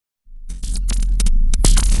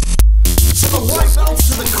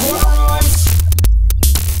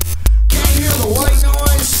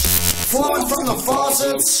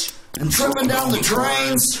toilets and dripping down the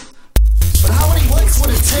drains. But how many licks would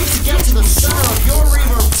it take to get to the center of your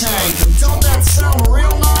reverb tank? And don't that sound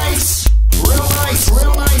real nice? Real nice,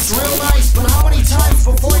 real nice, real nice. But how many times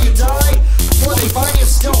before you die, before they find you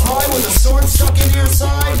still high with a sword stuck into your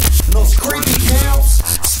side? And those creepy camps,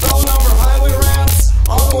 spelling over highway ramps,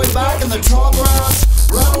 all the way back in the tall grass,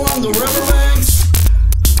 right along the riverbanks.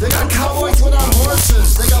 They got cowboys without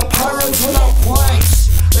horses, they got pirates without planks,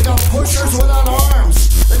 they got pushers without arms,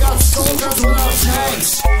 they got soldiers without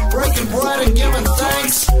tanks, breaking bread and giving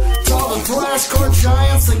thanks to all the thrashcore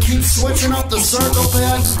giants that keep switching up the circle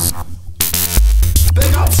pit. Big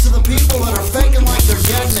ups to the people that are faking like they're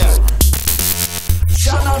getting it.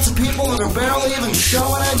 Shout out to people that are barely even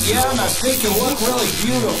showing it. Yeah, and I think you look really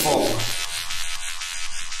beautiful.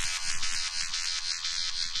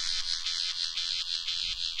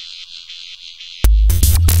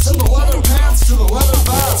 From the leather pants to the leather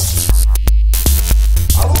vest.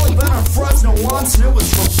 I've only been in Fresno once and it was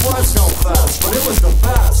the Fresno Fest, but it was the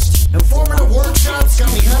best. Informative workshops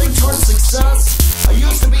got me heading towards success. I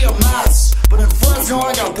used to be a mess, but in Fresno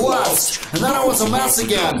I got blessed, and then I was a mess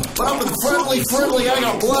again. But up in Friendly, I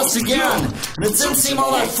got blessed again. And it didn't seem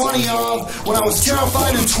all that funny, y'all, when I was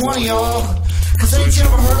terrified and 20, y'all. Cause ain't you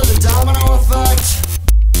ever heard of the domino effect?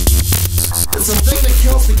 It's a thing that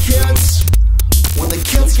kills the kids. When the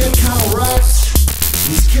kids get kinda wrecked,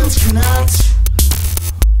 these kids connect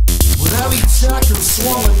with heavy tech and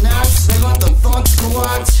swollen necks. They let the thugs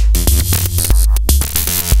collect.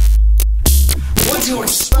 What'd you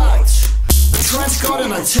expect? A trench coat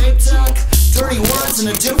and a tape deck, dirty words in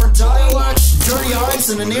a different dialect, dirty eyes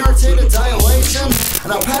and an irritated dilation.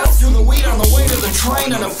 And I passed through the weed on the way to the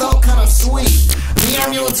train and it felt kinda sweet. And the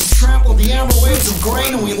ambulances trampled the amber waves of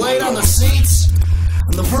grain and we laid on the seats.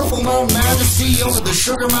 And the Purple Mountain Majesty yielded the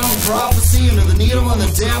Sugar Mountain Prophecy into the needle and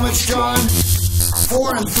the damage done.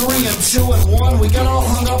 4 and 3 and 2 and 1, we got all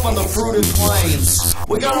hung up on the fruited plains.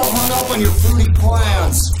 We got all hung up on your fruity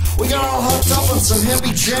plans. We got all hooked up on some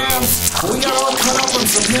hippie jams. We got all cut up on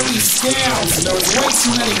some hippie scams. And there was way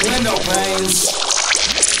too many window panes.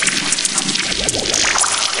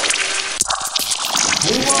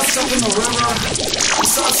 We washed up in the river. We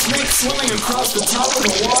saw snakes swimming across the top of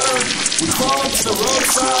the water. We crawled up to the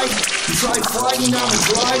roadside. We tried flagging down the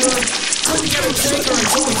driver. Couldn't get a taker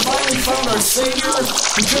until we finally found our savior,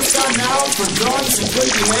 who just got out for drugs and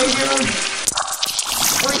good behavior.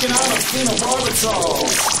 Freaking out of phenobarbital.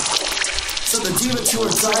 Said the diva to her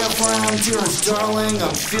diaphragm, dearest darling,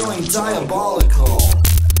 I'm feeling diabolical.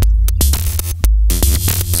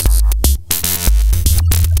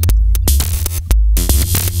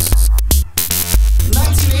 In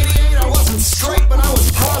 1988 I wasn't straight, but I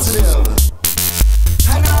was positive.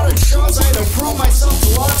 Hanging out at shows I had to prove myself to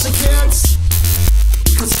lots of kids,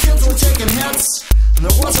 because kids were taking hits and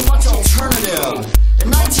there wasn't much alternative. In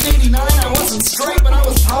 1989 I wasn't straight, but I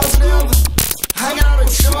was positive. Hanging out at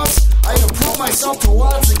shows I had to prove myself to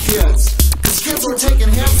lots of kids, cause kids were taking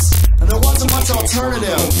hits and there wasn't much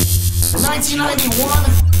alternative. In 1991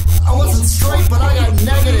 I wasn't straight, but I got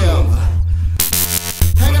negative.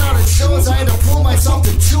 Hanging out at shows I had to prove myself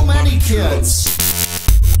to too many kids,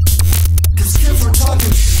 cause kids were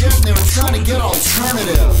talking shit and they were trying to get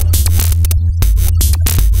alternative.